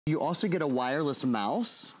You also get a wireless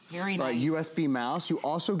mouse. Very nice. USB mouse. You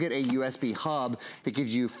also get a USB hub that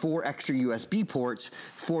gives you 4 extra USB ports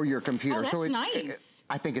for your computer. Oh, that's nice.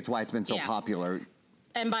 I think it's why it's been so popular.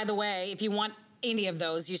 And by the way, if you want any of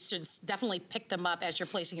those, you should definitely pick them up as you're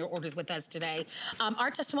placing your orders with us today. Our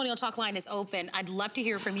testimonial talk line is open. I'd love to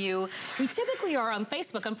hear from you. We typically are on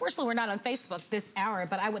Facebook. Unfortunately, we're not on Facebook this hour,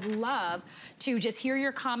 but I would love to just hear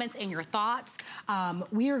your comments and your thoughts.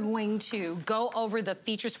 We are going to go over the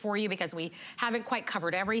features for you because we haven't quite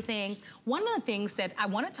covered everything. One of the things that I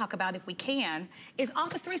want to talk about, if we can, is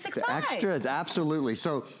Office 365. The extras, absolutely.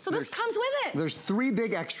 So this comes with it. There's 3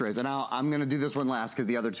 big extras, and I'm going to do this one last because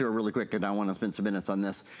the other 2 are really quick, and I want to spend some minutes on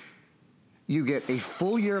this. You get a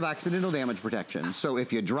full year of accidental damage protection. So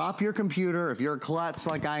if you drop your computer, if you're a klutz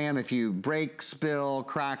like I am, if you break, spill,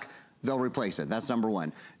 crack, they'll replace it. That's number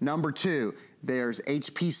 1. Number 2, there's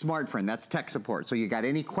HP SmartFriend. That's tech support. So you got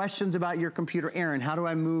any questions about your computer? Aaron, how do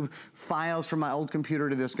I move files from my old computer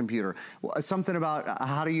to this computer? Something about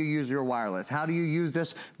how do you use your wireless? How do you use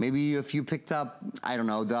this? Maybe if you picked up, I don't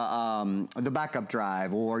know, the backup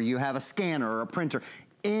drive, or you have a scanner or a printer.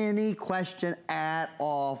 Any question at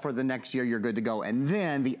all for the next year, you're good to go. And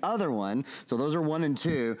then the other one, so those are 1 and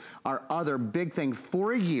 2, our other big thing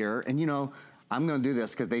for a year, and you know, I'm gonna do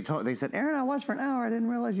this because they said, Aaron, I watched for an hour, I didn't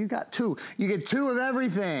realize you got 2. You get 2 of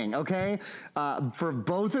everything, okay? For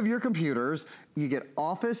both of your computers, you get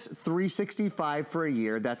Office 365 for a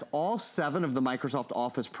year. That's all 7 of the Microsoft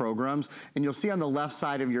Office programs. And you'll see on the left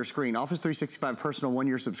side of your screen, Office 365 Personal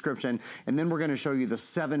 1-year subscription. And then we're gonna show you the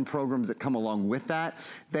 7 programs that come along with that.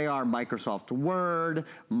 They are Microsoft Word,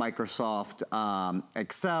 Microsoft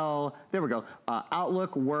Excel, there we go.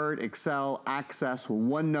 Outlook, Word, Excel, Access,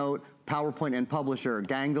 OneNote, PowerPoint, and Publisher.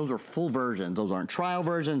 Gang, those are full versions. Those aren't trial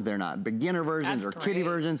versions. They're not beginner versions or kiddie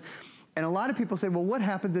versions. And a lot of people say, well, what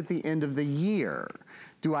happens at the end of the year?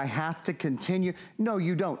 Do I have to continue? No,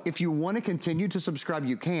 you don't. If you want to continue to subscribe,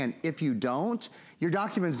 you can. If you don't, your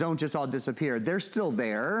documents don't just all disappear. They're still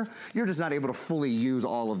there. You're just not able to fully use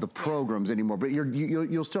all of the programs anymore. But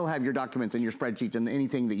you'll still have your documents and your spreadsheets and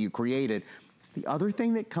anything that you created. The other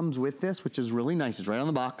thing that comes with this, which is really nice, is right on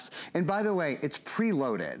the box. And by the way, it's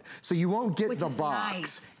preloaded. So you won't get the box.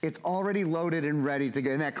 Nice. It's already loaded and ready to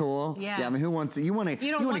go. Isn't that cool? Yes. Yeah, I mean, who wants it? You want to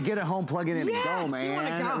get it home, plug it in, and go, man. You want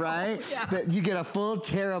to go. Right? Yeah. You get a full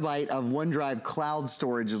terabyte of OneDrive cloud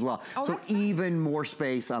storage as well. Oh, so even more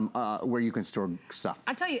space where you can store stuff.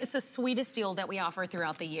 I tell you, it's the sweetest deal that we offer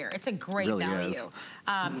throughout the year. It's a great value.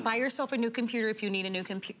 Buy yourself a new computer if you need a new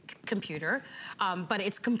computer. But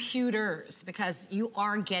it's computers, because you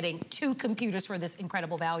are getting 2 computers for this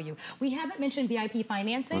incredible value. We haven't mentioned VIP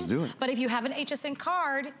financing. Let's do it. But if you have an HSN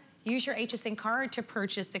card, use your HSN card to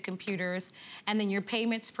purchase the computers, and then your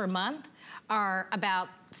payments per month are about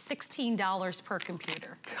 $16 per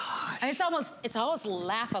computer. Gosh. And it's almost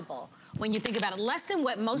laughable when you think about it. Less than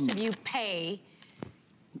what most of you pay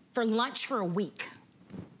for lunch for a week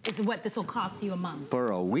is what this will cost you a month.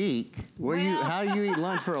 For a week? How do you eat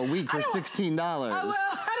lunch for a week for $16? I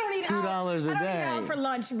don't eat $2 a day. I don't eat out for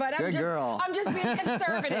lunch, but I'm just being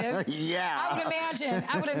conservative. Yeah.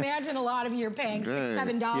 I would imagine a lot of you are paying $6,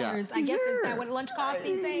 $7. Yeah. I guess is that what lunch costs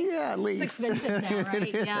these days? Yeah, at least. It's expensive now,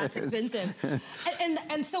 right? Yeah, it's expensive.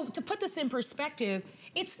 And so to put this in perspective,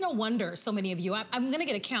 it's no wonder so many of you. I'm gonna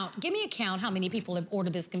get a count. Give me a count how many people have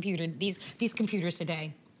ordered this computer, these computers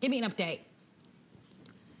today. Give me an update.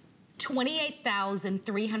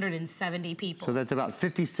 28,370 people. So that's about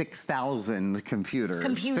 56,000 computers.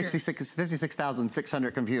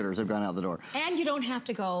 56,600 computers have gone out the door. And you don't have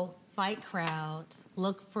to go fight crowds,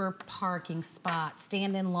 look for parking spots,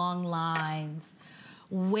 stand in long lines,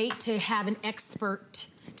 wait to have an expert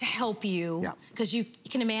to help you, because you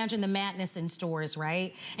can imagine the madness in stores,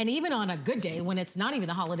 right? And even on a good day, when it's not even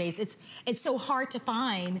the holidays, it's so hard to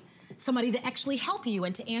find somebody to actually help you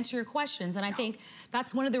and to answer your questions. And I think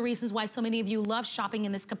that's one of the reasons why so many of you love shopping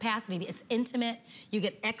in this capacity. It's intimate. You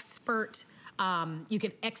get expert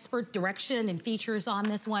direction and features on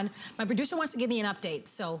this one. My producer wants to give me an update.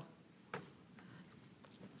 So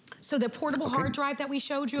the portable hard drive that we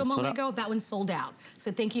showed you a moment ago, that one's sold out. So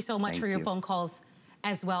thank you so much for your phone calls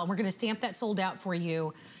as well. We're gonna stamp that sold out for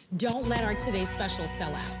you. Don't let our today's special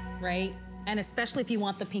sell out, right? And especially if you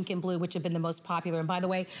want the pink and blue, which have been the most popular. And by the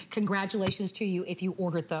way, congratulations to you if you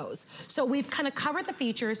ordered those. So we've kind of covered the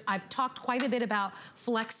features. I've talked quite a bit about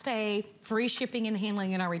FlexPay, free shipping and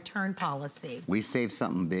handling, and our return policy. We saved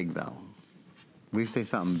something big though. We saved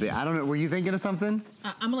something big. I don't know, were you thinking of something?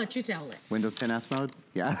 I'm gonna let you tell it. Windows 10S mode?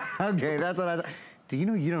 Yeah, okay, that's what I thought. Do you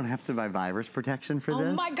know you don't have to buy virus protection for this?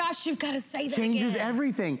 Oh my gosh, you've got to say that Changes again.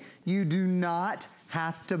 Everything. You do not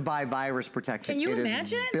have to buy virus protection. Can you imagine?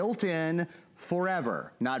 imagine? It is built in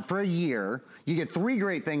forever, not for a year. You get 3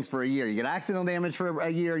 great things for a year. You get accidental damage for a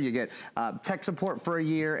year, you get tech support for a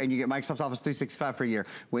year, and you get Microsoft Office 365 for a year.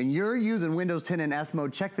 When you're using Windows 10 in S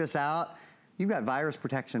mode, check this out. You've got virus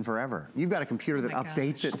protection forever. You've got a computer that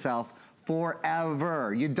updates itself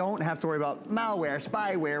forever. You don't have to worry about malware,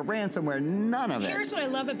 spyware, ransomware, none of it. Here's what I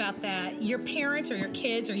love about that. Your parents or your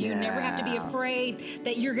kids or you never have to be afraid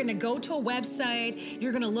that you're gonna go to a website,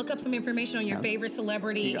 you're gonna look up some information on your favorite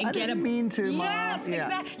celebrity and get a... mean to, Mom. Yes,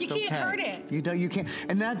 exactly. You can't hurt it. You can't.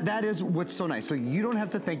 And that is what's so nice. So you don't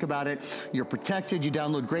have to think about it. You're protected. You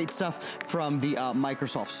download great stuff from the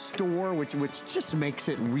Microsoft Store, which just makes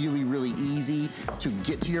it really, really easy to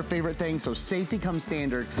get to your favorite thing. So safety comes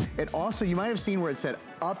standard. It also, you might have seen where it said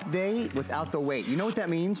update without the wait. You know what that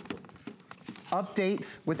means? Update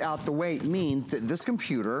without the wait means that this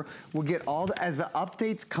computer will get as the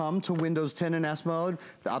updates come to Windows 10 in S mode,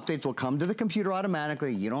 the updates will come to the computer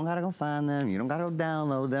automatically. You don't gotta go find them, you don't gotta go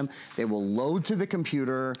download them. They will load to the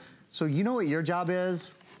computer. So you know what your job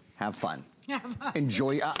is? Have fun.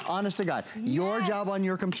 Enjoy, honest to God, your job on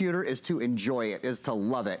your computer is to enjoy it, is to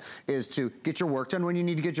love it, is to get your work done when you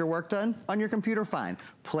need to get your work done on your computer, fine.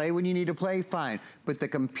 Play when you need to play, fine. But the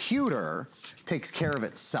computer takes care of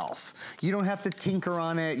itself. You don't have to tinker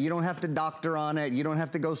on it, you don't have to doctor on it, you don't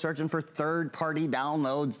have to go searching for third-party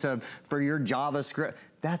downloads for your JavaScript.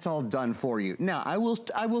 That's all done for you. Now, I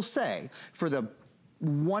will say, for the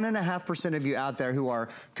 1.5% of you out there who are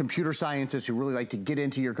computer scientists who really like to get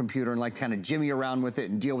into your computer and like kind of jimmy around with it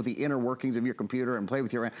and deal with the inner workings of your computer and play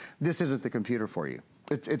with your, this isn't the computer for you.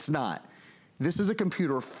 It's not. This is a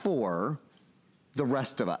computer for the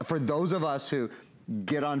rest of us, for those of us who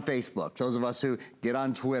get on Facebook, those of us who get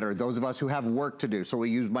on Twitter, those of us who have work to do. So we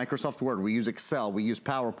use Microsoft Word, we use Excel, we use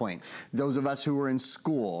PowerPoint. Those of us who are in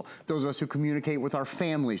school, those of us who communicate with our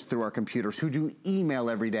families through our computers, who do email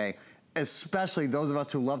every day. Especially those of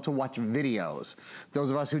us who love to watch videos,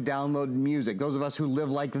 those of us who download music, those of us who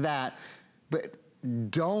live like that, but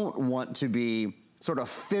don't want to be sort of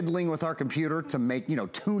fiddling with our computer to make,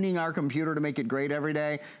 tuning our computer to make it great every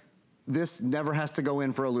day. This never has to go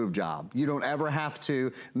in for a lube job. You don't ever have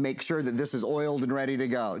to make sure that this is oiled and ready to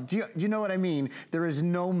go. Do you know what I mean? There is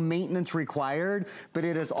no maintenance required, but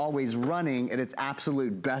it is always running at its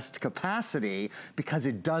absolute best capacity because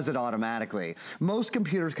it does it automatically. Most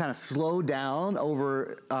computers kind of slow down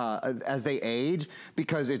over as they age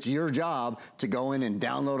because it's your job to go in and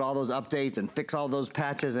download all those updates and fix all those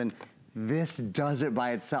patches, and this does it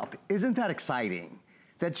by itself. Isn't that exciting?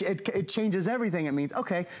 That it changes everything. It means,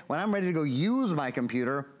 okay, when I'm ready to go use my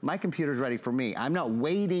computer's ready for me. I'm not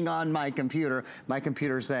waiting on my computer. My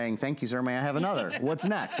computer's saying, thank you, sir, may I have another? What's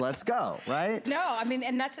next? Let's go, right? No, I mean,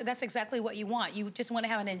 and that's exactly what you want. You just want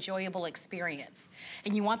to have an enjoyable experience.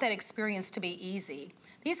 And you want that experience to be easy.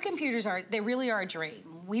 These computers they really are a dream.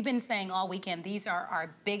 We've been saying all weekend, these are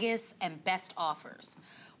our biggest and best offers.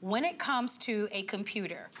 When it comes to a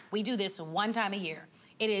computer, we do this one time a year.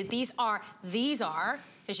 These are,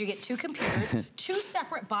 because you get 2 computers, 2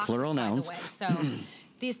 separate boxes, Plural by nouns. the way. So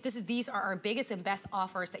these are our biggest and best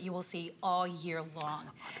offers that you will see all year long.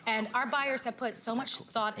 And our buyers have put so much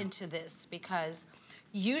thought into this because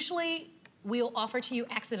usually we'll offer to you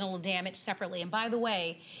accidental damage separately. And by the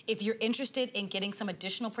way, if you're interested in getting some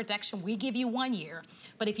additional protection, we give you 1 year.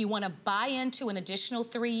 But if you want to buy into an additional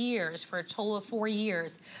 3 years for a total of 4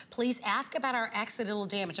 years, please ask about our accidental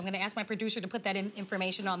damage. I'm going to ask my producer to put that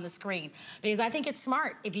information on the screen because I think it's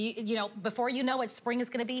smart. If before you know it, spring is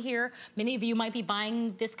going to be here. Many of you might be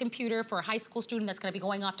buying this computer for a high school student that's going to be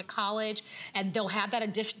going off to college, and they'll have that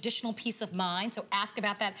additional peace of mind. So ask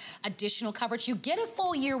about that additional coverage. You get a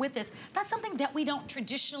full year with this. That's something that we don't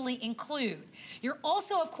traditionally include. You're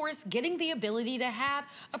also, of course, getting the ability to have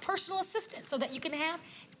a personal assistant so that you can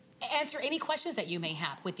answer any questions that you may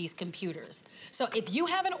have with these computers. So if you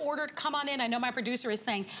have an order, come on in. I know my producer is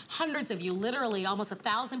saying hundreds of you, literally almost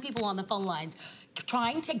 1,000 people on the phone lines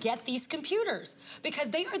trying to get these computers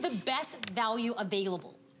because they are the best value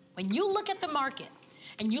available. When you look at the market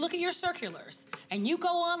and you look at your circulars and you go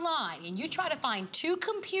online and you try to find 2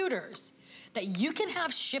 computers that you can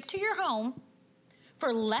have shipped to your home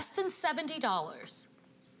for less than $70.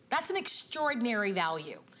 That's an extraordinary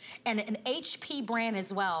value. And an HP brand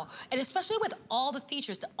as well. And especially with all the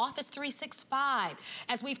features, the Office 365,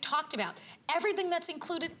 as we've talked about, everything that's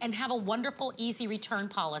included, and have a wonderful, easy return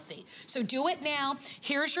policy. So do it now.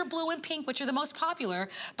 Here's your blue and pink, which are the most popular,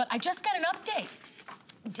 but I just got an update.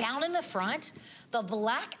 Down in the front, the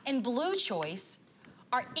black and blue choice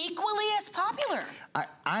are equally as popular.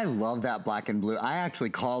 I love that black and blue. I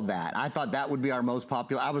actually called that. I thought that would be our most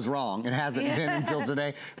popular. I was wrong. It hasn't been until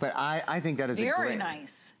today. But I think that is very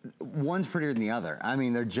nice. One's prettier than the other. I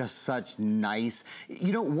mean, they're just such nice.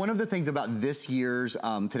 You know, one of the things about this year's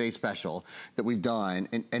Today's Special that we've done,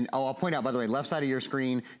 and I'll point out, by the way, left side of your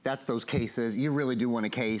screen, that's those cases. You really do want a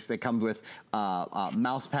case that comes with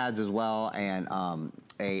mouse pads as well, and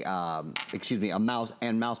a mouse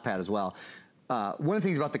and mouse pad as well. One of the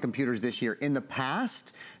things about the computers this year, in the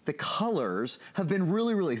past, the colors have been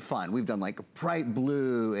really, really fun. We've done like bright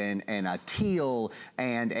blue and a teal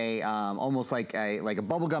and a almost like a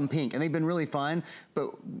bubblegum pink, and they've been really fun.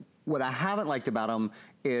 But what I haven't liked about them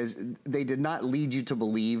is they did not lead you to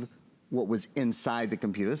believe what was inside the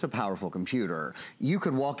computer. It's a powerful computer. You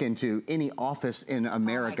could walk into any office in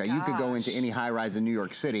America. You could go into any high-rise in New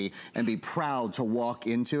York City and be proud to walk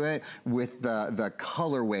into it with the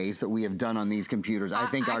colorways that we have done on these computers. I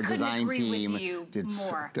think our design team did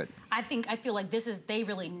more. Good. I feel like they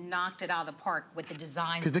really knocked it out of the park with the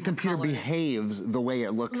designs. Because the computer behaves the way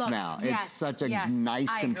it looks now. Yes, it's such a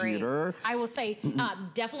nice computer. Agree. I will say,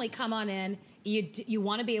 definitely come on in. You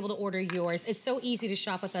want to be able to order yours. It's so easy to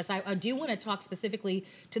shop with us. I do want to talk specifically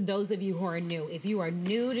to those of you who are new. If you are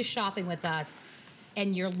new to shopping with us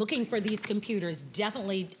and you're looking for these computers,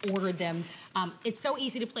 definitely order them. It's so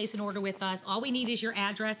easy to place an order with us. All we need is your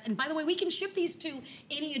address. And by the way, we can ship these to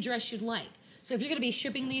any address you'd like. So if you're going to be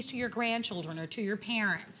shipping these to your grandchildren or to your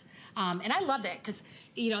parents, and I love that because,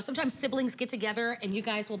 you know, sometimes siblings get together and you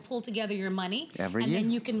guys will pull together your money. Every year. And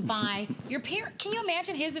then you can buy your parent. Can you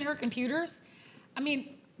imagine his and her computers? I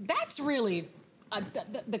mean, that's really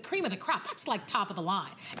the cream of the crop. That's like top of the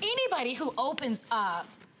line. Anybody who opens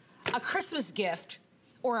a Christmas gift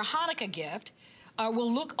or a Hanukkah gift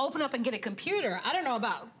will open up and get a computer. I don't know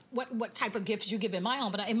about what type of gifts you give in my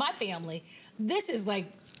home, but in my family, this is like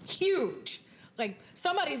huge. Like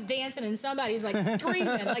somebody's dancing and somebody's like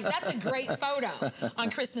screaming. Like that's a great photo on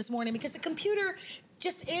Christmas morning because a computer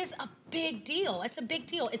just is a big deal. It's a big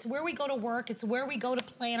deal. It's where we go to work. It's where we go to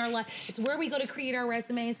plan our life. It's where we go to create our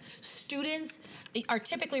resumes. Students are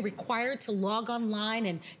typically required to log online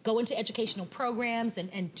and go into educational programs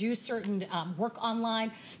and do certain work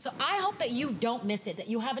online. So I hope that you don't miss it, that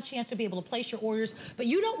you have a chance to be able to place your orders, but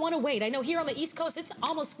you don't want to wait. I know here on the East Coast, it's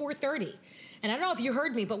almost 4:30. And I don't know if you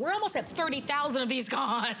heard me, but we're almost at 30,000 of these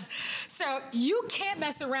gone. So you can't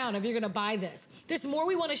mess around if you're going to buy this. There's more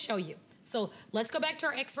we want to show you. So let's go back to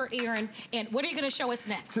our expert, Aaron, and what are you going to show us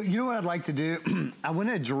next? So you know what I'd like to do? I want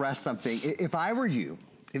to address something. If I were you,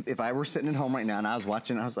 if I were sitting at home right now and I was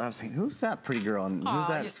watching, I was saying, who's that pretty girl and who's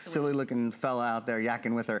that silly-looking fella out there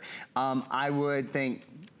yakking with her? I would think,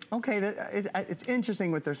 okay, it's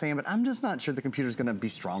interesting what they're saying, but I'm just not sure the computer's going to be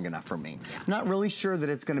strong enough for me. I'm not really sure that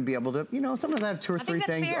it's going to be able to, you know, sometimes I have two or three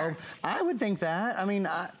things. Fair. Oh, I would think that. I mean,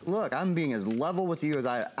 look, I'm being as level with you as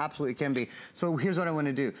I absolutely can be. So here's what I want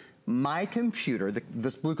to do. My computer,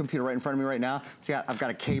 this blue computer right in front of me right now, see, I've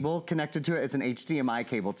got a cable connected to it. It's an HDMI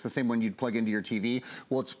cable. It's the same one you'd plug into your TV.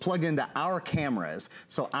 Well, it's plugged into our cameras.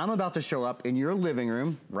 So I'm about to show up in your living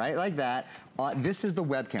room, right like that. This is the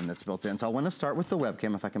webcam that's built in. So I want to start with the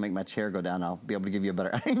webcam. If I can make my chair go down, I'll be able to give you a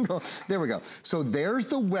better angle. There we go. So there's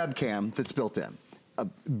the webcam that's built in. A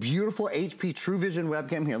beautiful HP True Vision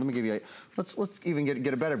webcam. Here, let me give you let's even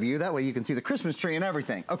get a better view. That way you can see the Christmas tree and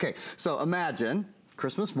everything. Okay, so imagine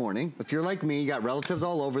Christmas morning. If you're like me, you got relatives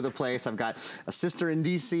all over the place. I've got a sister in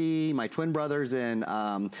DC, my twin brothers in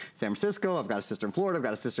San Francisco. I've got a sister in Florida. I've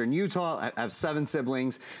got a sister in Utah. I have 7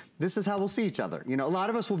 siblings. This is how we'll see each other. You know, a lot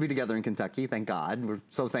of us will be together in Kentucky, thank God. We're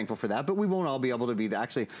so thankful for that, but we won't all be able to be there.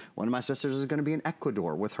 Actually, one of my sisters is gonna be in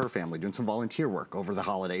Ecuador with her family doing some volunteer work over the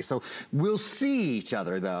holidays. So we'll see each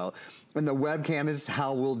other though, and the webcam is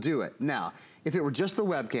how we'll do it. Now, if it were just the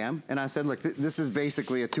webcam, and I said, look, this is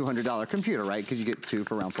basically a $200 computer, right? Because you get 2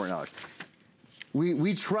 for around $40.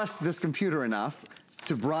 We trust this computer enough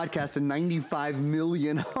to broadcast in 95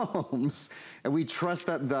 million homes, and we trust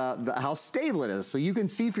that how stable it is, so you can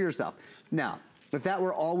see for yourself. Now, if that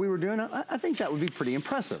were all we were doing, I think that would be pretty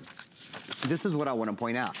impressive. This is what I want to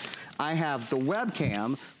point out. I have the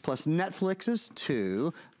webcam plus Netflix is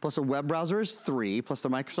 2, plus a web browser is 3, plus the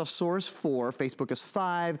Microsoft Store is 4, Facebook is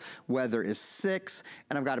 5, weather is 6,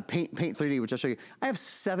 and I've got a Paint 3D, which I'll show you. I have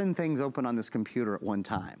 7 things open on this computer at one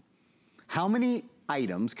time. How many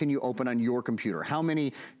items can you open on your computer? How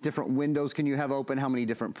many different windows can you have open? How many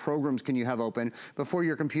different programs can you have open before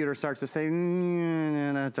your computer starts to say,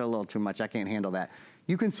 that's a little too much, I can't handle that.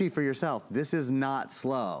 You can see for yourself, this is not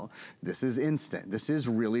slow. This is instant. This is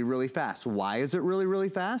really, really fast. Why is it really, really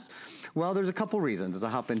fast? Well, there's a couple reasons. As I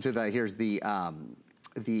hop into here's the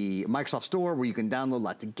Microsoft Store where you can download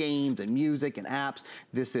lots of games and music and apps.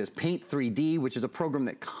 This is Paint 3D, which is a program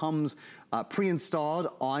that comes pre-installed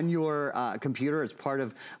on your computer as part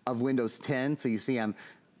of Windows 10. So you see I'm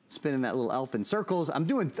spinning that little elf in circles. I'm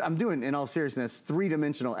doing, in all seriousness,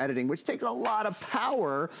 three-dimensional editing, which takes a lot of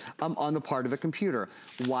power on the part of a computer.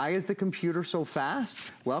 Why is the computer so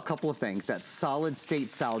fast? Well, a couple of things. That solid-state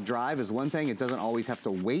style drive is one thing. It doesn't always have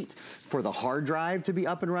to wait for the hard drive to be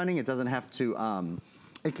up and running. It doesn't have to,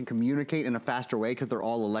 it can communicate in a faster way because they're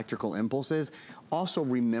all electrical impulses. Also,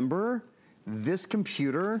 remember, this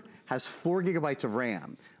computer has 4 gigabytes of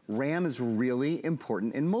RAM. RAM is really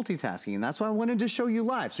important in multitasking, and that's why I wanted to show you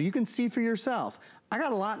live, so you can see for yourself. I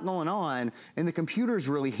got a lot going on, and the computer is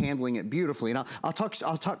really handling it beautifully. And I'll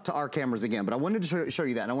talk to our cameras again, but I wanted to show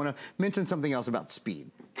you that, and I want to mention something else about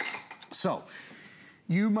speed. So,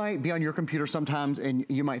 you might be on your computer sometimes, and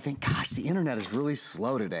you might think, gosh, the internet is really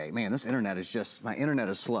slow today. Man, this internet is just, my internet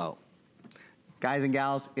is slow. Guys and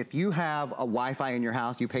gals, if you have a Wi-Fi in your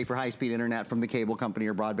house, you pay for high-speed internet from the cable company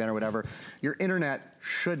or broadband or whatever, your internet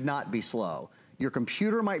should not be slow. Your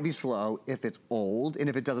computer might be slow if it's old and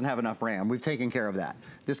if it doesn't have enough RAM. We've taken care of that.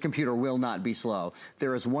 This computer will not be slow.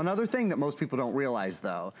 There is one other thing that most people don't realize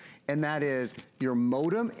though, and that is your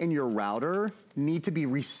modem and your router need to be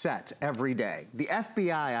reset every day. The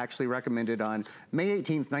FBI actually recommended on May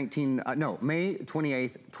 28th,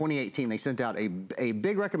 2018, they sent out a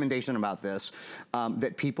big recommendation about this,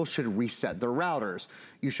 that people should reset their routers.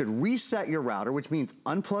 You should reset your router, which means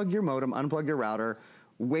unplug your modem, unplug your router,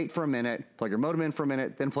 wait for a minute, plug your modem in for a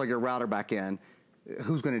minute, then plug your router back in.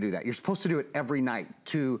 Who's gonna do that? You're supposed to do it every night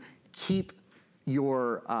to keep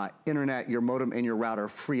your internet, your modem, and your router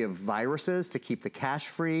free of viruses, to keep the cache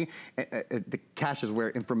free. The cache is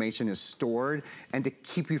where information is stored, and to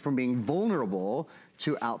keep you from being vulnerable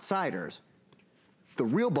to outsiders. The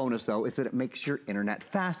real bonus, though, is that it makes your internet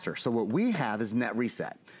faster. So what we have is Net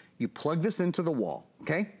Reset. You plug this into the wall,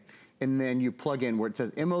 okay? And then you plug in where it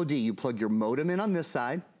says MOD, you plug your modem in on this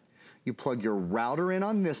side, you plug your router in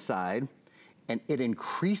on this side, and it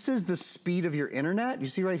increases the speed of your internet, you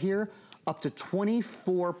see right here, up to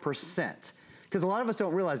 24%. Because a lot of us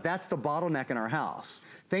don't realize that's the bottleneck in our house.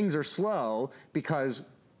 Things are slow because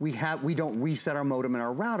we don't reset our modem and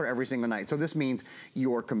our router every single night. So this means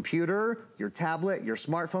your computer, your tablet, your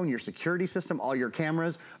smartphone, your security system, all your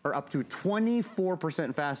cameras are up to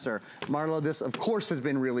 24% faster. Marlo, this of course has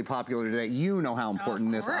been really popular today. You know how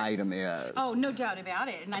important this item is. Oh, no doubt about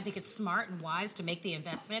it. And I think it's smart and wise to make the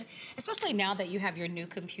investment, especially now that you have your new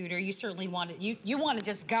computer. You certainly want it, you want to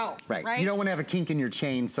just go, right? You don't want to have a kink in your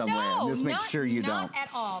chain somewhere. No, just make sure you don't. Not at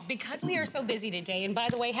all. Because we are so busy today. And by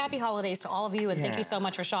the way, happy holidays to all of you, and thank you so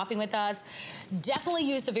much for shopping with us. Definitely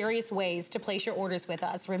use the various ways to place your orders with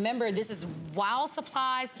us. Remember, this is while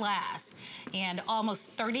supplies last, and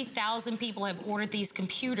almost 30,000 people have ordered these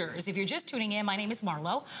computers. If you're just tuning in, my name is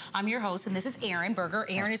Marlo. I'm your host, and this is Aaron Berger.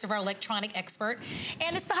 Aaron is our electronic expert,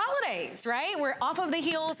 and it's the holidays, right? We're off of the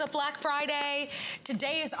heels of Black Friday.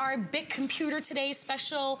 Today is our Big Computer Today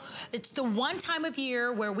special. It's the one time of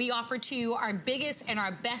year where we offer to you our biggest and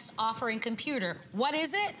our best offering computer. What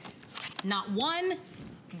is it? Not one,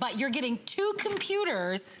 but you're getting 2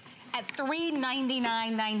 computers at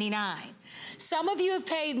 $399.99. Some of you have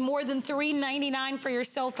paid more than $399 for your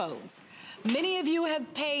cell phones. Many of you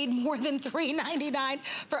have paid more than $399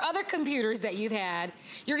 for other computers that you've had.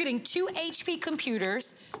 You're getting 2 HP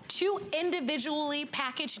computers, 2 individually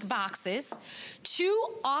packaged boxes,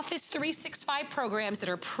 2 Office 365 programs that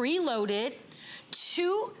are preloaded,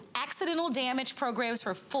 2 accidental damage programs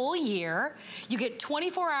for a full year. You get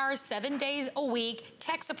 24 hours, 7 days a week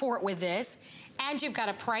tech support with this, and you've got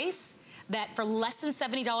a price that for less than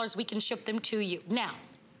 $70, we can ship them to you. Now,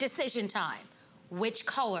 decision time. Which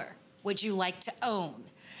color would you like to own?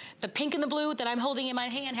 The pink and the blue that I'm holding in my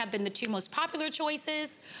hand have been the 2 most popular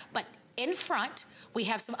choices, but in front, we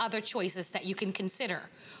have some other choices that you can consider.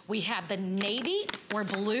 We have the navy or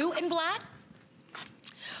blue and black.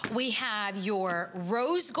 We have your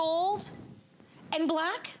rose gold and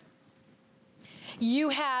black. You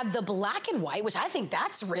have the black and white, which I think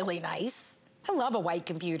that's really nice. I love a white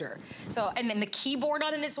computer. So, and then the keyboard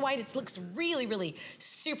on it is white. It looks really, really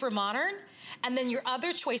super modern. And then your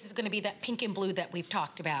other choice is gonna be that pink and blue that we've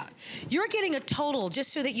talked about. You're getting a total,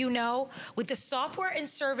 just so that you know, with the software and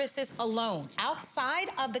services alone, outside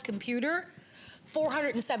of the computer,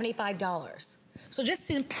 $475. So just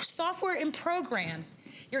in software and programs,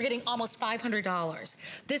 you're getting almost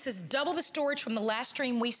 $500. This is double the storage from the last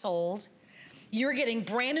stream we sold. You're getting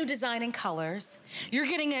brand new design and colors. You're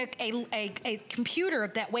getting a computer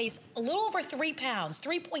that weighs a little over 3 pounds,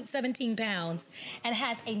 3.17 pounds, and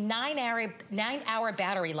has a 9-hour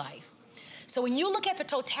battery life. So when you look at the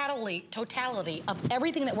totality of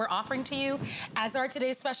everything that we're offering to you as our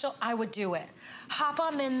today's special, I would do it. Hop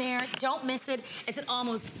on in there, don't miss it. It's an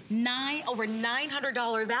almost over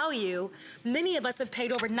 $900 value. Many of us have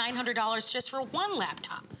paid over $900 just for one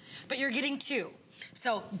laptop, but you're getting 2.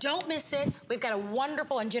 So don't miss it. We've got a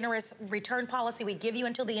wonderful and generous return policy we give you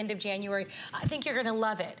until the end of January. I think you're gonna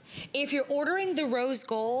love it. If you're ordering the rose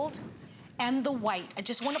gold and the white, I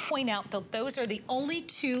just want to point out that those are the only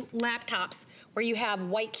 2 laptops where you have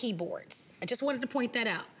white keyboards. I just wanted to point that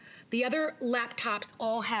out. The other laptops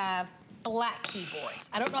all have black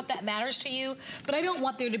keyboards. I don't know if that matters to you, but I don't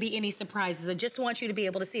want there to be any surprises. I just want you to be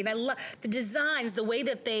able to see. And I love the designs, the way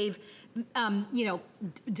that they've,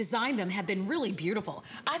 designed them have been really beautiful.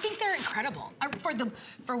 I think they're incredible.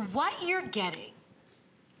 For what you're getting,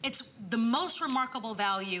 it's the most remarkable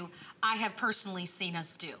value I have personally seen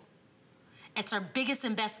us do. It's our biggest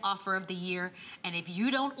and best offer of the year, and if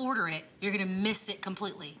you don't order it, you're gonna miss it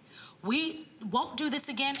completely. We won't do this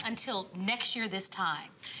again until next year this time.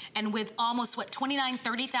 And with almost,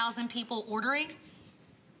 30,000 people ordering,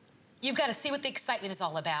 you've got to see what the excitement is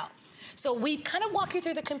all about. So we kind of walk you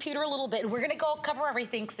through the computer a little bit, and we're gonna go cover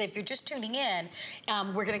everything, because if you're just tuning in,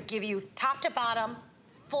 we're gonna give you top to bottom,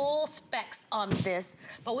 full specs on this,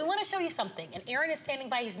 but we want to show you something. And Aaron is standing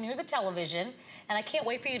by, he's near the television, and I can't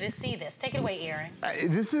wait for you to see this. Take it away, Aaron.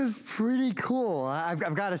 This is pretty cool.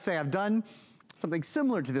 I've got to say, I've done something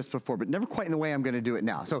similar to this before, but never quite in the way I'm gonna do it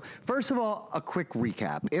now. So first of all, a quick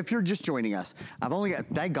recap. If you're just joining us, I've only got,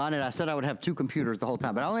 daggone it, I said I would have 2 computers the whole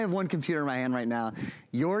time, but I only have 1 computer in my hand right now.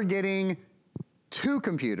 You're getting 2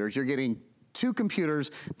 computers. You're getting 2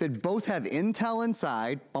 computers that both have Intel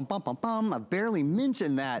inside. Bum, bum, bum, bum. I barely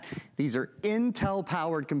mentioned that. These are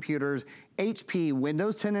Intel-powered computers, HP,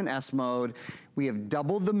 Windows 10 and S mode. We have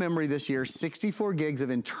doubled the memory this year, 64 gigs of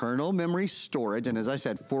internal memory storage, and as I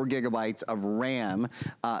said, 4 gigabytes of RAM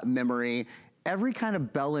memory. Every kind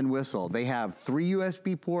of bell and whistle. They have 3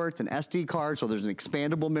 USB ports, an SD card, so there's an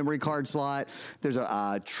expandable memory card slot. There's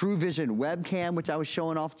a True Vision webcam, which I was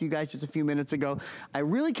showing off to you guys just a few minutes ago. I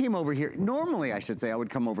really came over here, normally I should say I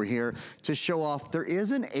would come over here to show off, there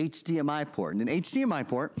is an HDMI port. And an HDMI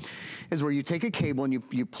port is where you take a cable and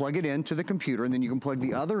you plug it into the computer, and then you can plug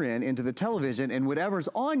the other end into the television, and whatever's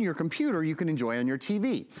on your computer you can enjoy on your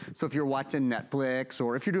TV. So if you're watching Netflix,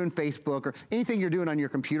 or if you're doing Facebook, or anything you're doing on your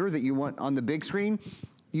computer that you want on the big screen,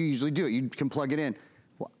 you usually do it. You can plug it in.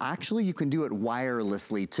 Well, actually, you can do it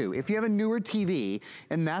wirelessly too. If you have a newer TV,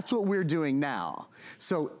 and that's what we're doing now.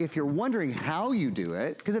 So if you're wondering how you do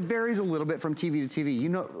it, because it varies a little bit from TV to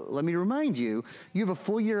TV, let me remind you, you have a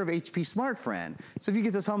full year of HP Smart Friend. So if you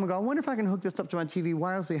get this home and go, I wonder if I can hook this up to my TV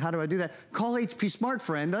wirelessly, how do I do that? Call HP Smart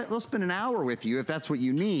Friend. They'll spend an hour with you if that's what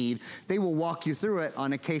you need. They will walk you through it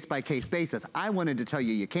on a case-by-case basis. I wanted to tell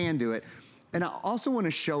you you can do it. And I also want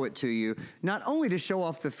to show it to you, not only to show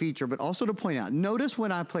off the feature, but also to point out, notice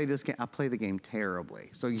when I play this game, I play the game terribly.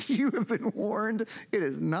 So you have been warned. It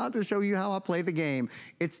is not to show you how I play the game.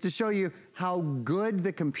 It's to show you how good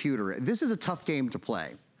the computer is. This is a tough game to play.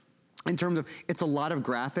 In terms of, it's a lot of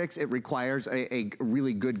graphics. It requires a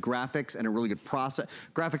really good graphics and a really good graphics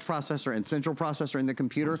processor and central processor in the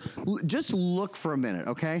computer. Just look for a minute,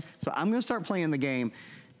 okay? So I'm gonna start playing the game.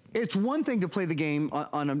 It's one thing to play the game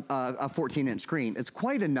on a 14-inch screen. It's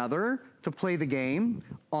quite another to play the game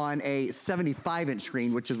on a 75-inch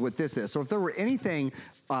screen, which is what this is. So if there were anything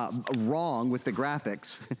wrong with the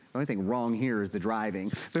graphics, the only thing wrong here is the driving,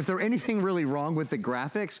 but if there were anything really wrong with the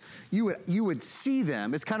graphics, you would see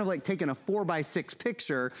them. It's kind of like taking a 4:6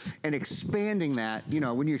 picture and expanding that. You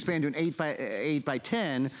know, when you expand to an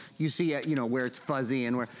 8:10, you see where it's fuzzy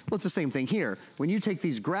and where, well, it's the same thing here. When you take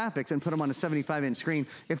these graphics and put them on a 75-inch screen,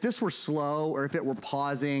 if this were slow or if it were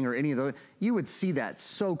pausing or any of those, you would see that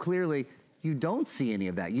so clearly. You don't see any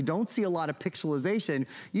of that. You don't see a lot of pixelization.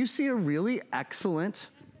 You see a really excellent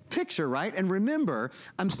picture, right? And remember,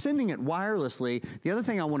 I'm sending it wirelessly. The other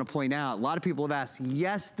thing I want to point out, a lot of people have asked,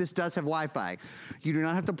 yes, this does have Wi-Fi. You do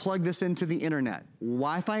not have to plug this into the internet.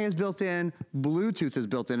 Wi-Fi is built in, Bluetooth is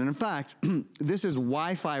built in, and in fact, this is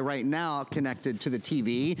Wi-Fi right now connected to the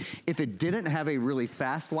TV. If it didn't have a really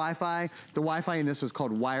fast Wi-Fi, the Wi-Fi in this was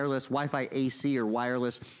called wireless, Wi-Fi AC or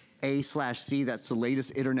wireless A/C, that's the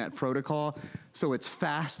latest internet protocol. So it's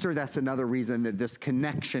faster, that's another reason that this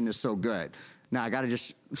connection is so good. Now I gotta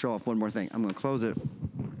just show off one more thing. I'm gonna close it.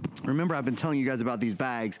 Remember, I've been telling you guys about these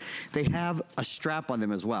bags. They have a strap on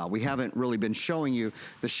them as well. We haven't really been showing you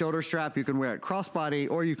the shoulder strap. You can wear it crossbody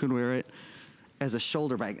or you can wear it as a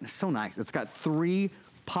shoulder bag. And it's so nice. It's got 3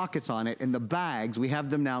 pockets on it, and the bags, we have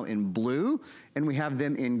them now in blue and we have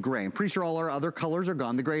them in gray. I'm pretty sure all our other colors are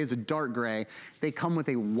gone. The gray is a dark gray. They come with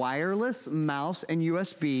a wireless mouse and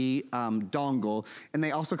USB dongle, and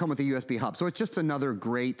they also come with a USB hub. So it's just another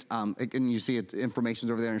great, and you see it,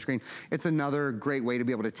 information's over there on your screen. It's another great way to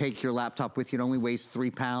be able to take your laptop with you. It only weighs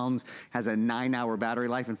 3 pounds, has a 9-hour battery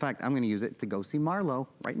life. In fact, I'm gonna use it to go see Marlo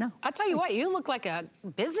right now. I'll tell you what, you look like a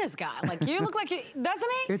business guy. Like, you look like,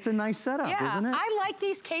 doesn't he? It's a nice setup, isn't it? I like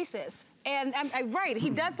these cases. And I'm right,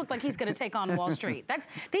 he does look like he's gonna take on Wall Street.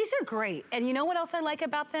 These are great. And you know what else I like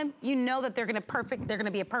about them? You know that they're gonna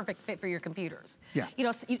be a perfect fit for your computers. Yeah. You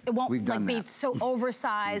know, it won't like be so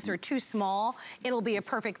oversized or too small. It'll be a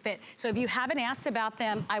perfect fit. So if you haven't asked about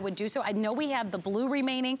them, I would do so. I know we have the blue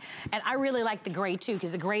remaining, and I really like the gray too,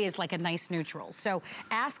 because the gray is like a nice neutral. So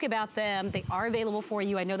ask about them. They are available for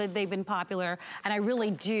you. I know that they've been popular, and I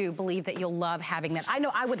really do believe that you'll love having them. I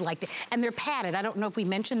know I would like it. And they're padded. I don't know if we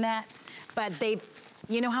mentioned that, but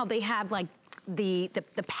you know how they have like the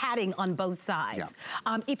padding on both sides.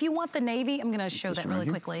 Yeah. If you want the navy, I'm gonna show that really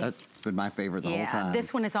quickly. That's been my favorite the whole time.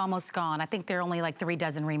 This one is almost gone. I think there are only like 3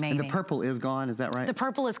 dozen remaining. And the purple is gone, is that right? The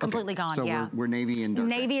purple is completely gone, so we're navy and dark.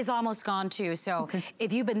 Navy is almost gone too. So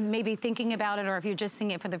if you've been maybe thinking about it, or if you're just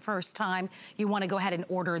seeing it for the first time, you wanna go ahead and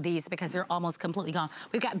order these because they're almost completely gone.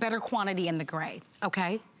 We've got better quantity in the gray,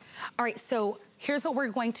 okay? All right, so here's what we're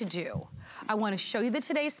going to do. I want to show you the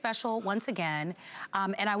today's special once again,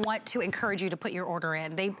 and I want to encourage you to put your order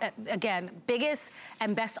in. They, again, biggest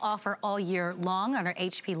and best offer all year long on our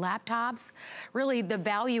HP laptops. Really, the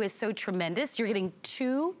value is so tremendous. You're getting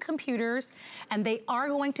 2 computers, and they are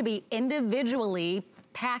going to be individually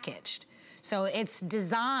packaged. So it's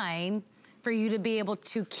designed for you to be able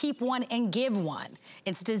to keep one and give one.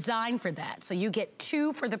 It's designed for that. So you get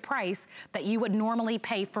 2 for the price that you would normally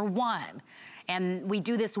pay for 1. And we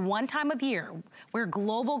do this one time of year. We're a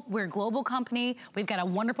global company. We've got a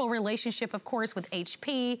wonderful relationship, of course, with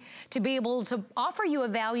HP to be able to offer you a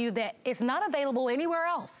value that is not available anywhere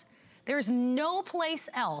else. There's no place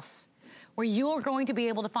else where you are going to be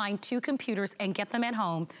able to find 2 computers and get them at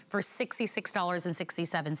home for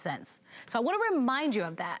 $66.67. So I want to remind you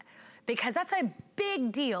of that, because that's a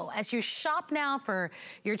big deal as you shop now for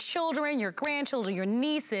your children, your grandchildren, your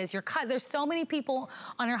nieces, your cousins. There's so many people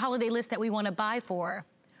on our holiday list that we want to buy for.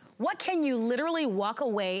 What can you literally walk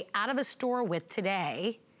away out of a store with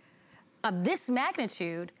today of this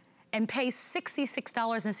magnitude and pay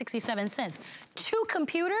 $66.67? 2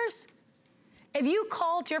 computers? If you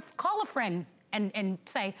call a friend and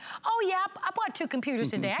say, oh yeah, I bought 2 computers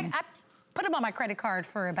today. I put them on my credit card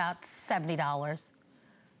for about $70.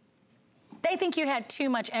 They think you had too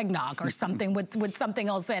much eggnog or something with something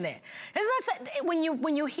else in it. When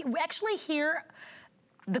you actually hear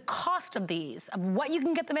the cost of these, of what you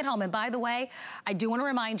can get them at home, and by the way, I do want to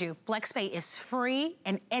remind you, FlexPay is free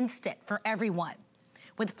and instant for everyone.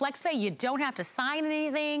 With FlexPay, you don't have to sign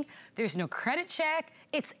anything. There's no credit check.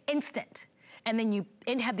 It's instant. And then you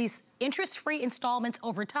have these interest-free installments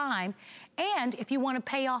over time. And if you want to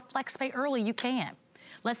pay off FlexPay early, you can.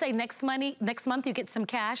 Let's say next month you get some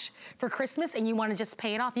cash for Christmas and you want to just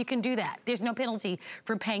pay it off, you can do that. There's no penalty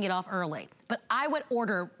for paying it off early. But I would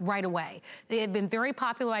order right away. They have been very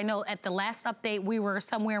popular. I know at the last update, we were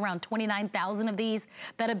somewhere around 29,000 of these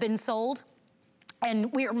that have been sold.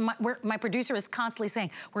 And my producer is constantly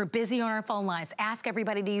saying, we're busy on our phone lines. Ask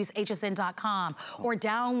everybody to use hsn.com or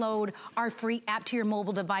download our free app to your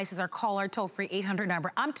mobile devices or call our toll-free 800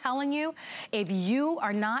 number. I'm telling you, if you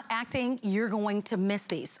are not acting, you're going to miss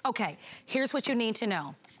these. Okay, here's what you need to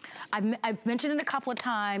know. I've mentioned it a couple of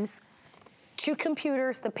times. 2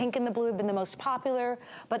 computers, the pink and the blue, have been the most popular.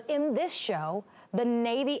 But in this show, the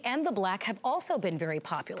navy and the black have also been very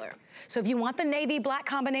popular. So if you want the navy black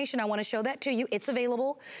combination, I want to show that to you. It's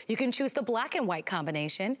available. You can choose the black and white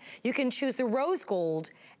combination. You can choose the rose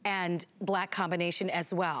gold and black combination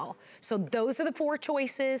as well. So those are the 4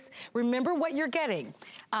 choices. Remember what you're getting.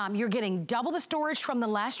 You're getting double the storage from the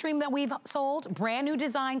last stream that we've sold, brand new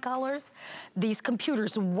design colors. These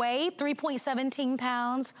computers weigh 3.17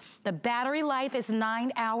 pounds. The battery life is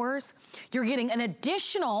 9 hours. You're getting an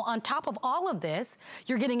additional, on top of all of this,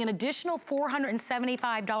 you're getting an additional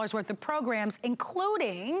 $475 worth of programs,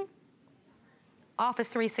 including Office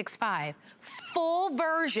 365, full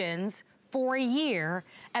versions for a year,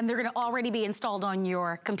 and they're gonna already be installed on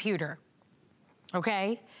your computer,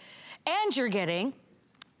 okay? And you're getting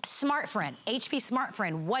SmartFriend, HP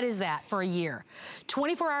SmartFriend. What is that for a year?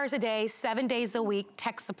 24 hours a day, 7 days a week,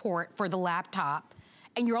 tech support for the laptop,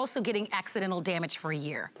 and you're also getting accidental damage for a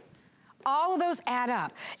year. All of those add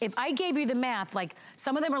up. If I gave you the math, like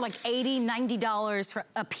some of them are like $80, $90 for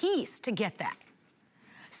a piece to get that.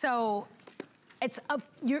 So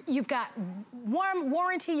you've got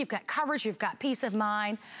warranty, you've got coverage, you've got peace of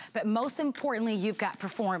mind, but most importantly, you've got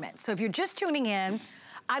performance. So if you're just tuning in,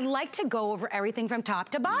 I'd like to go over everything from top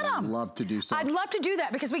to bottom. I'd love to do so. I'd love to do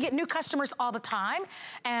that because we get new customers all the time,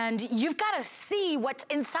 and you've got to see what's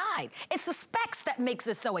inside. It's the specs that makes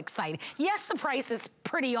this so exciting. Yes, the price is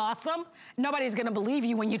pretty awesome. Nobody's gonna believe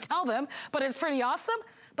you when you tell them, but it's pretty awesome.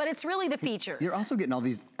 But it's really the features. You're also getting all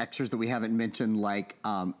these extras that we haven't mentioned, like,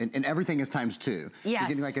 and everything is ×2. Yes. You're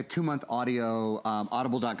getting like a 2-month audio,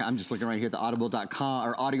 audible.com, I'm just looking right here, the audible.com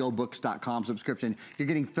or audiobooks.com subscription. You're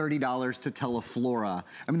getting $30 to Teleflora.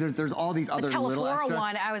 I mean, there's all these other little extras. The Teleflora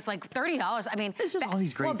one, I was like, $30. I mean, it's just all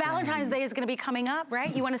these great Well, Valentine's Day is gonna be coming up,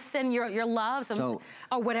 right? You wanna send your loves or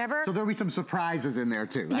whatever. So there'll be some surprises in there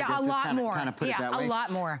too. Yeah, a lot more. Kind of put it that way. A lot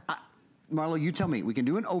more. Marlo, you tell me. We can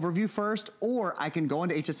do an overview first, or I can go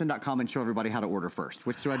into hsn.com and show everybody how to order first.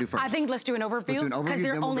 Which do I do first? I think let's do an overview because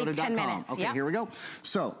they're only 10 minutes. Okay, here we go.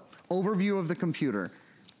 So, overview of the computer.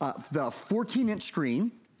 The 14-inch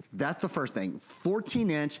screen, that's the first thing.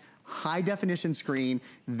 14-inch high-definition screen.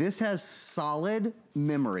 This has solid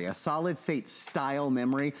memory, a solid-state style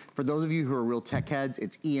memory. For those of you who are real tech heads,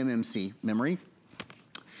 it's eMMC memory.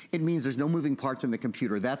 It means there's no moving parts in the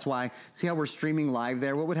computer. That's why, see how we're streaming live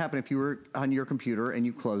there? What would happen if you were on your computer and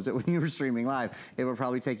you closed it when you were streaming live? It would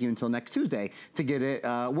probably take you until next Tuesday to get it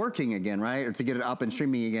working again, right? Or to get it up and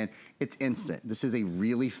streaming again. It's instant. This is a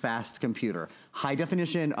really fast computer. High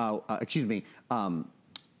definition,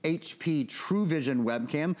 HP True Vision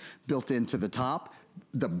webcam built into the top.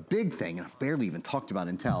 The big thing, and I've barely even talked about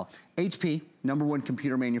Intel, HP, #1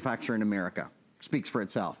 computer manufacturer in America. Speaks for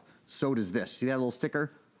itself. So does this. See that little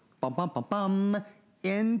sticker? Bum, bum, bum, bum.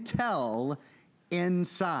 Intel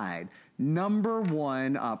inside.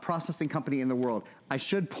 #1 processing company in the world. I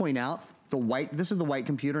should point out this is the white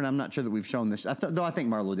computer, and I'm not sure that we've shown this, though I think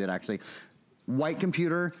Marlo did actually. White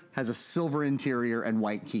computer has a silver interior and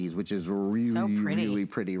white keys, which is really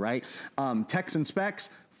pretty, right? Text and specs.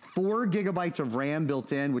 4 gigabytes of RAM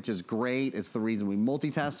built in, which is great. It's the reason we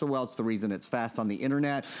multitask so well. It's the reason it's fast on the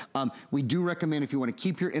internet. We do recommend, if you want to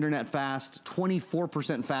keep your internet fast,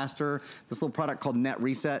 24% faster, this little product called Net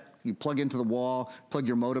Reset. You plug into the wall, plug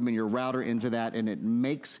your modem and your router into that, and it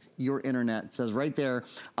makes your internet, it says right there,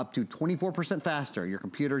 up to 24% faster. Your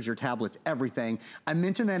computers, your tablets, everything. I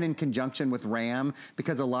mention that in conjunction with RAM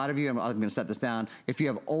because a lot of you, I'm going to set this down, if you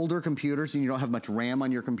have older computers and you don't have much RAM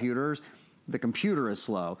on your computers, the computer is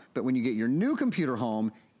slow. But when you get your new computer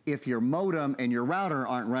home, if your modem and your router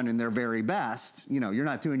aren't running their very best, you're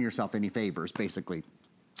not doing yourself any favors, basically.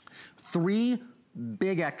 3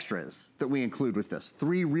 big extras that we include with this.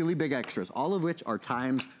 3 really big extras, all of which are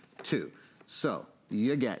 ×2. So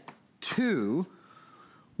you get 2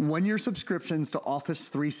 one-year subscriptions to Office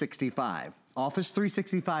 365. Office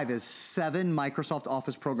 365 is 7 Microsoft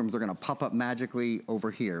Office programs. They're going to pop up magically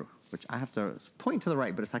over here, which I have to point to the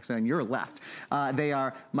right, but it's actually on your left. They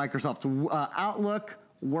are Microsoft Outlook,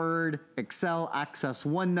 Word, Excel, Access,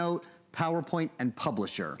 OneNote, PowerPoint, and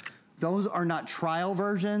Publisher. Those are not trial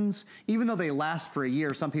versions. Even though they last for a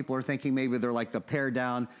year, some people are thinking maybe they're like the pared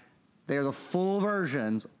down. They are the full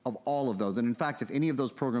versions of all of those. And in fact, if any of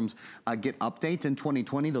those programs get updates in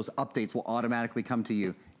 2020, those updates will automatically come to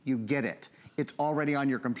you. You get it. It's already on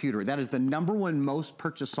your computer. That is the #1 most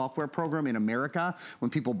purchased software program in America.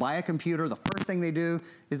 When people buy a computer, the first thing they do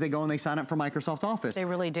is they go and they sign up for Microsoft Office. They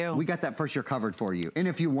really do. We got that first year covered for you. And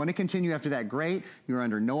if you want to continue after that, great. You're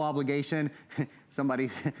under no obligation. Someone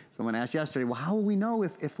asked yesterday, well, how will we know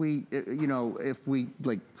if we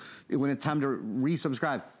when it's time to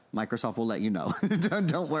resubscribe? Microsoft will let you know.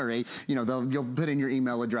 Don't worry. You'll put in your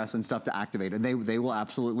email address and stuff to activate it. They will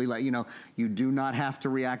absolutely let you know. You do not have to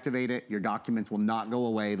reactivate it. Your documents will not go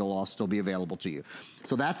away. They'll all still be available to you.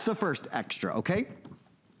 So that's the first extra, okay?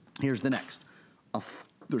 Here's the next.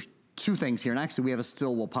 There's 2 things here, and actually we have a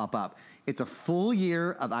still will pop up. It's a full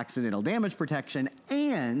year of accidental damage protection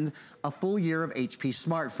and a full year of HP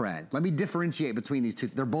Smart Friend. Let me differentiate between these 2.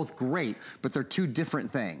 They're both great, but they're 2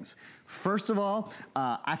 different things. First of all,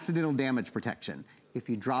 accidental damage protection. If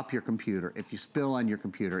you drop your computer, if you spill on your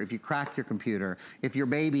computer, if you crack your computer, if your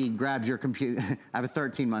baby grabs your computer. I have a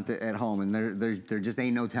 13-month at home, and there just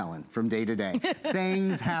ain't no telling from day to day.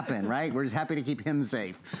 Things happen, right? We're just happy to keep him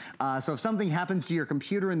safe. So if something happens to your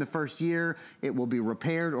computer in the first year, it will be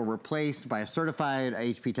repaired or replaced by a certified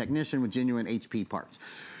HP technician with genuine HP parts.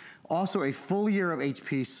 Also, a full year of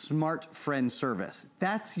HP Smart Friend service.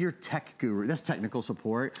 That's your tech guru. That's technical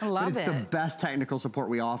support. I love it. But it's the best technical support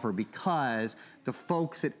we offer because the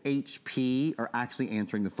folks at HP are actually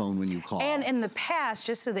answering the phone when you call. And in the past,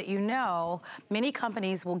 just so that you know, many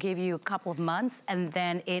companies will give you a couple of months and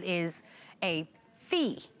then it is a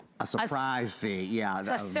fee. A surprise fee, yeah. It's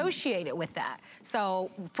associated with that. So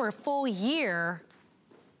for a full year,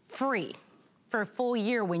 free. For a full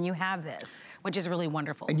year when you have this, which is really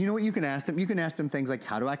wonderful. And you know what you can ask them? You can ask them things like,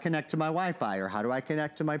 how do I connect to my Wi-Fi? Or how do I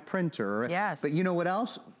connect to my printer? Yes. But you know what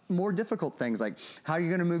else? More difficult things like, how are you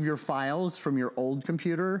gonna move your files from your old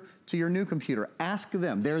computer to your new computer? Ask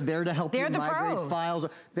them. They're there to help you migrate files.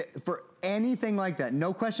 For anything like that.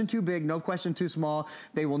 No question too big, no question too small.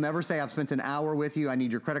 They will never say, I've spent an hour with you, I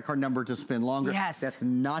need your credit card number to spend longer. Yes. That's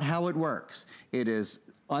not how it works. It is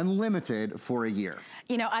unlimited for a year.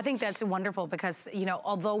 You know, I think that's wonderful because, you know,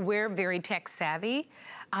 although we're very tech savvy,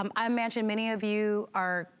 I imagine many of you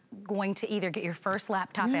are going to either get your first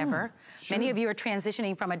laptop ever. Sure. Many of you are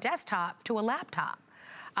transitioning from a desktop to a laptop.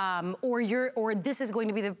 Or this is going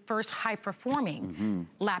to be the first high-performing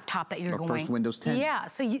laptop that you're First Windows 10. Yeah,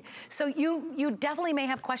 so you definitely may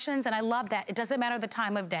have questions, and I love that. It doesn't matter the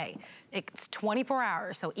time of day. It's 24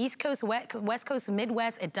 hours, so East Coast, West Coast,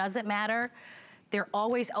 Midwest, it doesn't matter. They're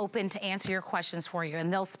always open to answer your questions for you,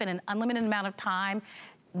 and they'll spend an unlimited amount of time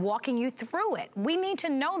walking you through it. We need to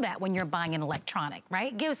know that when you're buying an electronic,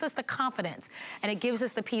 right? It gives us the confidence and it gives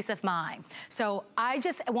us the peace of mind. So I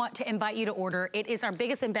just want to invite you to order. It is our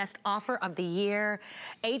biggest and best offer of the year.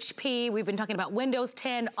 HP, we've been talking about Windows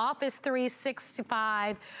 10, Office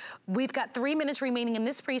 365. We've got 3 minutes remaining in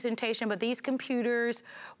this presentation, but these computers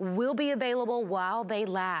will be available while they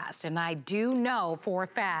last. And I do know for a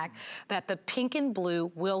fact that the pink and blue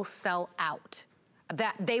will sell out.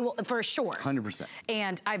 That they will, for sure. 100%.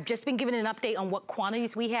 And I've just been given an update on what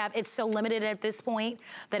quantities we have. It's so limited at this point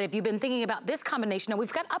that if you've been thinking about this combination, now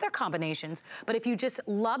we've got other combinations, but if you just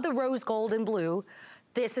love the rose gold and blue,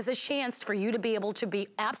 this is a chance for you to be able to be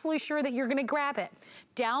absolutely sure that you're gonna grab it.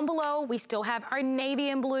 Down below, we still have our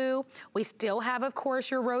navy and blue. We still have, of course,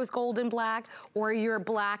 your rose gold and black, or your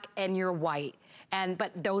black and your white.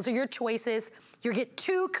 But those are your choices. You get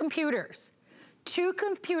 2 computers. 2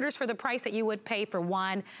 computers for the price that you would pay for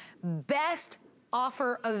one. Best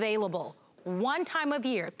offer available. One time of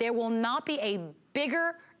year. There will not be a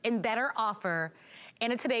bigger and better offer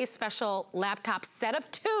in a today's special laptop set of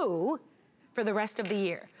 2 for the rest of the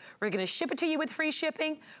year. We're gonna ship it to you with free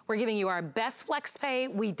shipping. We're giving you our best flex pay.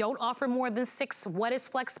 We don't offer more than 6. What is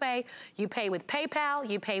flex pay? You pay with PayPal,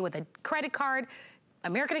 you pay with a credit card,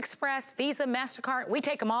 American Express, Visa, MasterCard, we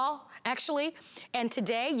take them all, actually. And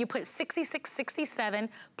today, you put $66.67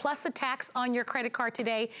 plus the tax on your credit card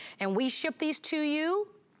today, and we ship these to you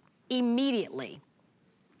immediately.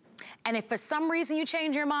 And if for some reason you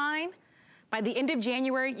change your mind, by the end of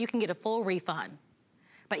January, you can get a full refund.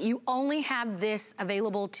 But you only have this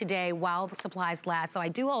available today while the supplies last. So I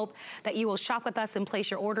do hope that you will shop with us and place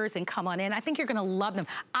your orders and come on in. I think you're gonna love them.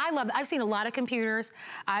 I've seen a lot of computers.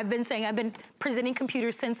 I've been presenting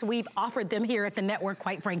computers since we've offered them here at the network,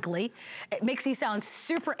 quite frankly. It makes me sound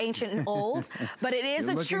super ancient and old, but it is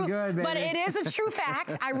but it is a true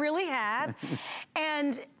fact. I really have.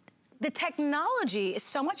 And the technology is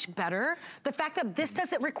so much better. The fact that this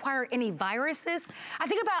doesn't require any viruses. I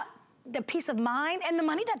think about the peace of mind and the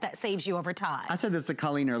money that saves you over time. I said this to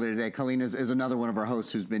Colleen earlier today. Colleen is another one of our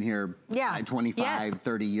hosts who's been here 25,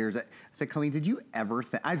 30 years. I said, Colleen, did you ever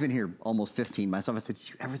think, I've been here almost 15 myself. I said, did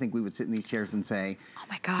you ever think we would sit in these chairs and say, oh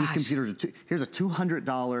my gosh, these computers are here's a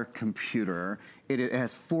 $200 computer. It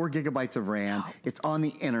has 4 gigabytes of RAM. Wow. It's on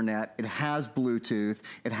the internet. It has Bluetooth.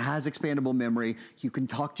 It has expandable memory. You can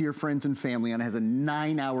talk to your friends and family, and it has a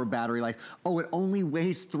 9-hour battery life. Oh, it only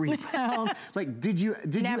weighs 3 pounds. Like, did you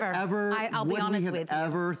ever? I'll be honest with you.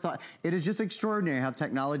 Ever thought? It is just extraordinary how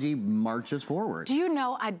technology marches forward. Do you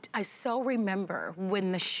know? I so remember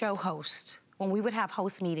when the show host, when we would have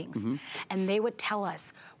host meetings, and they would tell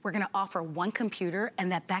us, we're gonna offer 1 computer,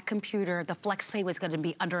 and that computer, the flex pay was gonna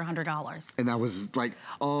be under $100. And that was like,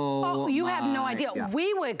 oh you have no idea. Yeah.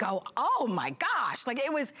 We would go, oh my gosh, like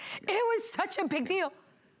it was such a big deal.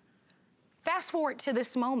 Fast forward to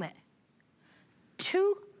this moment.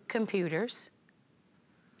 2 computers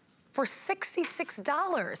for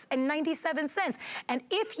 $66.97. And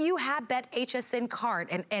if you have that HSN card,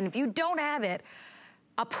 and if you don't have it,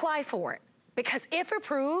 apply for it. Because if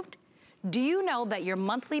approved, do you know that your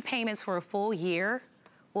monthly payments for a full year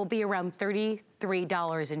will be around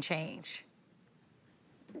 $33 and change?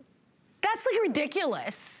 That's like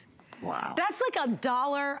ridiculous. Wow. That's like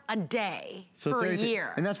 $1 a day for a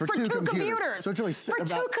year. And that's for two computers. So it's really for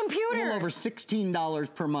two computers. A little over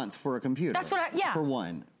 $16 per month for a computer. That's what yeah. For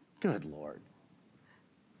one. Good Lord.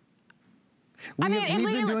 I mean,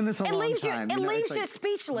 we've been doing this a long time. It leaves you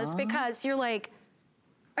speechless because you're like,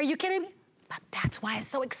 are you kidding me? But that's why it's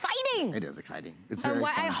so exciting. It is exciting. It's very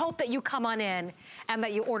fun. I hope that you come on in and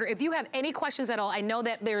that you order. If you have any questions at all, I know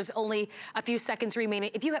that there's only a few seconds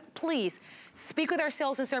remaining. If you have, please speak with our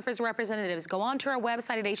sales and service representatives. Go on to our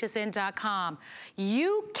website at hsn.com.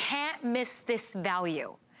 You can't miss this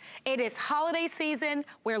value. It is holiday season.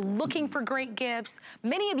 We're looking for great gifts.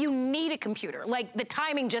 Many of you need a computer. Like the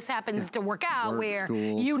timing just happens to work out where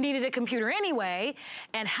you needed a computer anyway.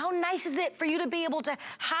 And how nice is it for you to be able to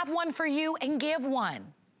have one for you and give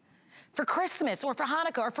one for Christmas or for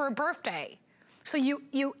Hanukkah or for a birthday. So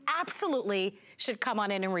you absolutely should come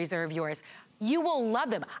on in and reserve yours. You will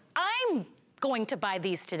love them. I'm going to buy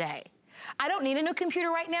these today. I don't need a new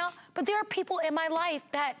computer right now, but there are people in my life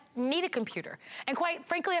that need a computer. And quite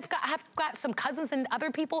frankly, I've got some cousins and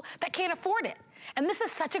other people that can't afford it. And this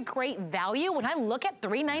is such a great value. When I look at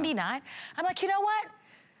 $3.99, I'm like, you know what?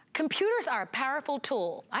 Computers are a powerful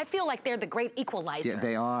tool. I feel like they're the great equalizer. Yeah,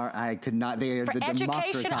 they are. I could not. They are for the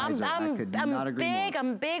education. I could not agree more.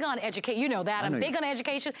 I'm big on education. You know that. I'm big on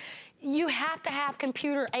education. You have to have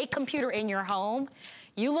a computer in your home.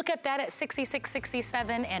 You look at that at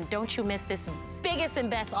 $66.67, and don't you miss this biggest and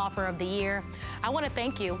best offer of the year. I want to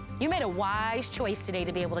thank you. You made a wise choice today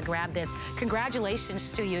to be able to grab this.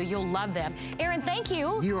 Congratulations to you. You'll love them. Aaron, thank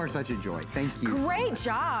you. You are such a joy. Thank you. Great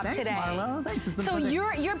job today. Thanks, Marlo. Thanks. It's been so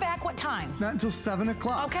fun. you're back what time? Not until 7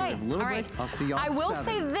 o'clock. Okay. So all right. I'll see y'all at 7. I will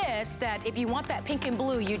say this, that if you want that pink and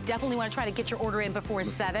blue, you definitely want to try to get your order in before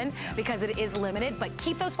 7 because it is limited, but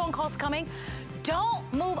keep those phone calls coming.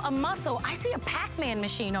 Don't move a muscle. I see a Pac-Man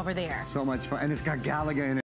machine over there. So much fun. And it's got Galaga in it.